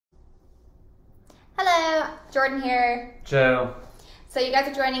Jordan here. Joe. So you guys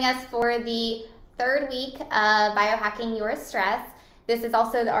are joining us for the third week of Biohacking Your Stress. This is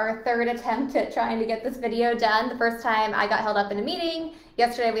also our third attempt at trying to get this video done. The first time I got held up in a meeting.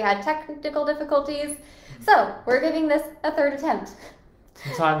 Yesterday we had technical difficulties. So we're giving this a third attempt.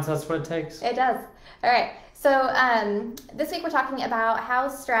 Sometimes that's what it takes. It does. All right. So this week we're talking about how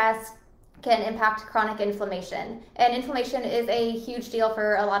stress can impact chronic inflammation. And inflammation is a huge deal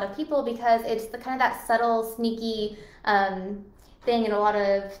for a lot of people because it's the kind of that subtle, sneaky thing in a lot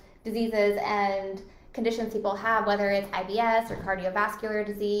of diseases and conditions people have, whether it's IBS or cardiovascular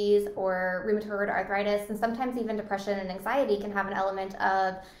disease or rheumatoid arthritis, and sometimes even depression and anxiety can have an element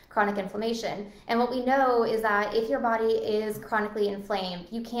of chronic inflammation. And what we know is that if your body is chronically inflamed,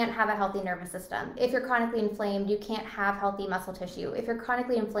 you can't have a healthy nervous system. If you're chronically inflamed, you can't have healthy muscle tissue. If you're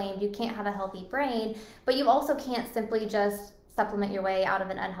chronically inflamed, you can't have a healthy brain, but you also can't simply just supplement your way out of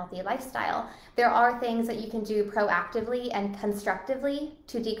an unhealthy lifestyle. There are things that you can do proactively and constructively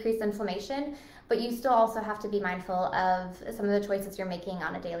to decrease inflammation, but you still also have to be mindful of some of the choices you're making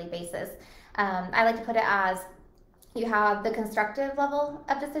on a daily basis. I like to put it as you have the constructive level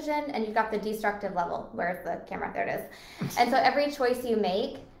of decision and you've got the destructive level. Where's the camera? There it is. And so every choice you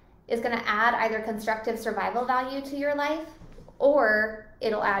make is going to add either constructive survival value to your life or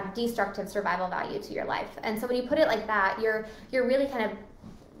it'll add destructive survival value to your life. And so when you put it like that, you're really kind of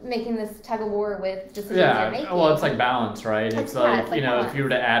making this tug of war with decisions you're making. Well, it's like balance, right? It's like balance. If you were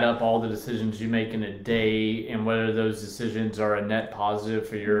to add up all the decisions you make in a day and whether those decisions are a net positive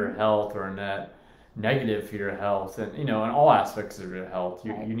for your health or a net negative for your health, and in all aspects of your health,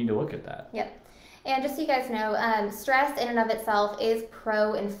 you need to look at that. Yep. And just so you guys know, stress in and of itself is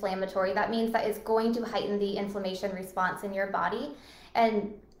pro-inflammatory. That means that it's going to heighten the inflammation response in your body.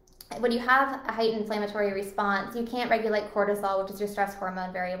 And when you have a heightened inflammatory response, you can't regulate cortisol, which is your stress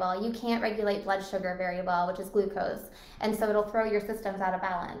hormone, very well. You can't regulate blood sugar very well, which is glucose. And so it'll throw your systems out of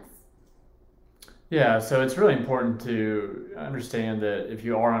balance. Yeah, so it's really important to understand that if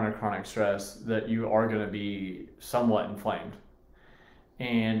you are under chronic stress, that you are going to be somewhat inflamed.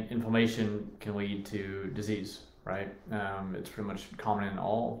 And inflammation can lead to disease, right? It's pretty much common in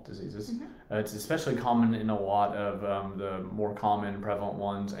all diseases. It's especially common in a lot of the more common prevalent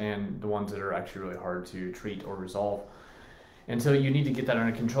ones and the ones that are actually really hard to treat or resolve. And so you need to get that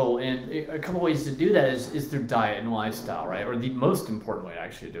under control. And a couple ways to do that is through diet and lifestyle, right? Or the most important way to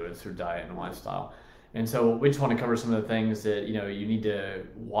actually do it is through diet and lifestyle. And so we just want to cover some of the things that you need to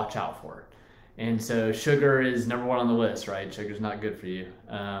watch out for. And so sugar is number one on the list, right? Sugar's not good for you.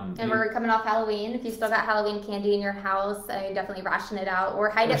 And we're coming off Halloween. If you still got Halloween candy in your house, definitely ration it out or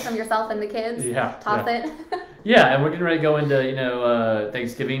hide it from yourself and the kids. Toss it. Yeah, and we're getting ready to go into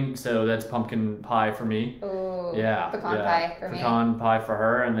Thanksgiving, so that's pumpkin pie for me. Ooh, pecan pie for me. Pecan pie for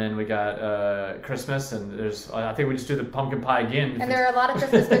her, and then we got Christmas, and I think we just do the pumpkin pie again. And there are a lot of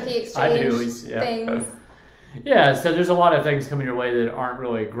Christmas cookie exchange things. Yeah, so there's a lot of things coming your way that aren't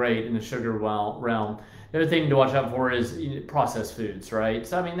really great in the sugar realm. The other thing to watch out for is processed foods, right?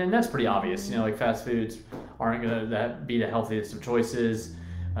 So, and that's pretty obvious. Like fast foods aren't going to be the healthiest of choices.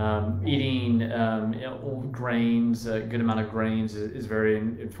 Eating grains, a good amount of grains is very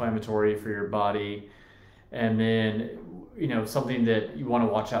inflammatory for your body. And then, something that you want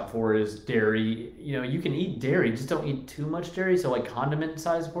to watch out for is dairy. You can eat dairy, just don't eat too much dairy. So like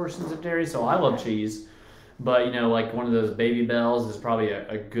condiment-sized portions of dairy. So I love cheese. But, like one of those Baby Bells is probably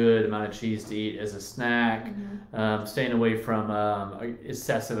a good amount of cheese to eat as a snack. Staying away from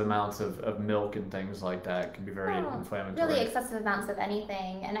excessive amounts of milk and things like that can be very inflammatory. Really excessive amounts of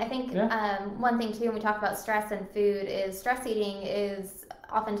anything. And I think one thing, too, when we talk about stress and food is stress eating is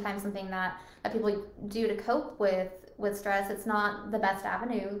oftentimes something that people do to cope with stress. It's not the best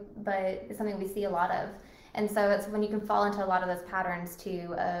avenue, but it's something we see a lot of. And so it's when you can fall into a lot of those patterns,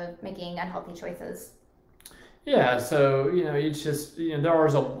 too, of making unhealthy choices. Yeah, so it's just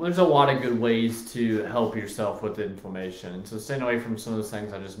there's a lot of good ways to help yourself with inflammation. So staying away from some of those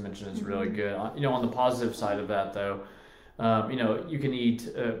things I just mentioned is really good. On the positive side of that though, you can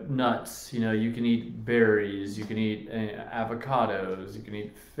eat nuts. You can eat berries. You can eat avocados. You can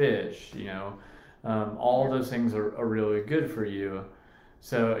eat fish. All of those things are really good for you.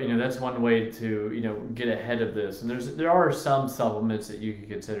 So, that's one way to, get ahead of this. And there are some supplements that you could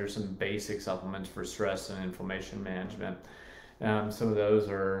consider some basic supplements for stress and inflammation management. Some of those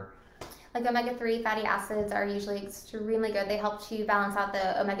are... Like omega-3 fatty acids are usually extremely good. They help to balance out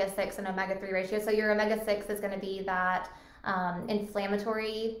the omega-6 and omega-3 ratio. So your omega-6 is going to be that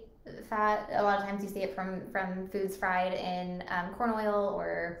inflammatory fat. A lot of times you see it from foods fried in corn oil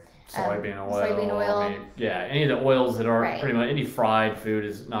or Soybean oil. I mean, yeah, any of the oils that are Right. pretty much any fried food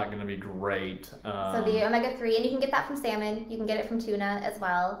is not going to be great. So the omega-3, and you can get that from salmon. You can get it from tuna as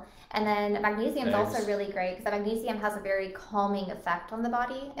well. And then magnesium is also really great because the magnesium has a very calming effect on the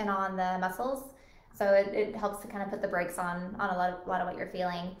body and on the muscles. So it helps to kind of put the brakes on a lot of what you're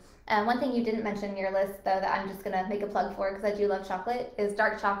feeling. One thing you didn't mention in your list, though, that I'm just going to make a plug for because I do love chocolate, is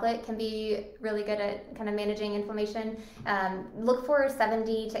dark chocolate can be really good at kind of managing inflammation. Look for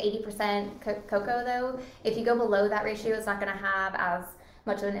 70 to 80% cocoa, though. If you go below that ratio, it's not going to have as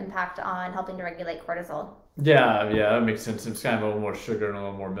much of an impact on helping to regulate cortisol. Yeah, that makes sense. It's kind of a little more sugar and a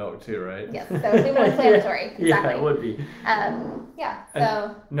little more milk too, right? Yes, so it's more inflammatory. Exactly. Yeah, it would be.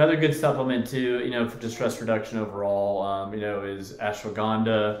 So another good supplement too, for just stress reduction overall, is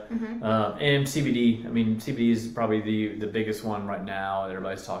ashwagandha, and CBD. I mean, CBD is probably the biggest one right now that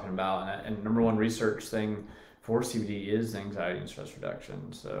everybody's talking about, and number one research thing for CBD is anxiety and stress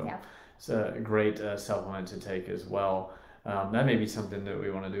reduction. So it's a great supplement to take as well. That may be something that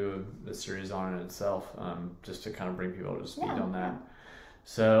we want to do a series on in itself, just to kind of bring people to speed on that.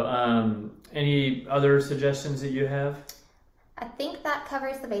 So, any other suggestions that you have? I think that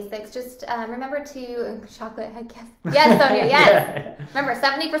covers the basics. Just remember to chocolate, I guess. Yes, Sonia, yes. Yeah. Remember,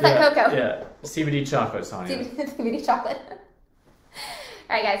 70% cocoa. Yeah, CBD chocolate, Sonia. CBD chocolate. All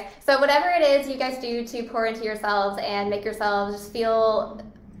right, guys. So whatever it is you guys do to pour into yourselves and make yourselves just feel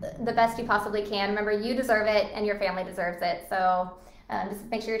the best you possibly can. Remember, you deserve it and your family deserves it. So just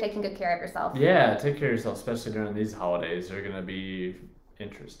make sure you're taking good care of yourself. Yeah, take care of yourself, especially during these holidays. They're going to be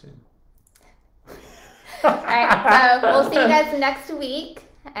interesting. All right, so we'll see you guys next week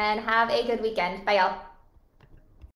and have a good weekend. Bye, y'all.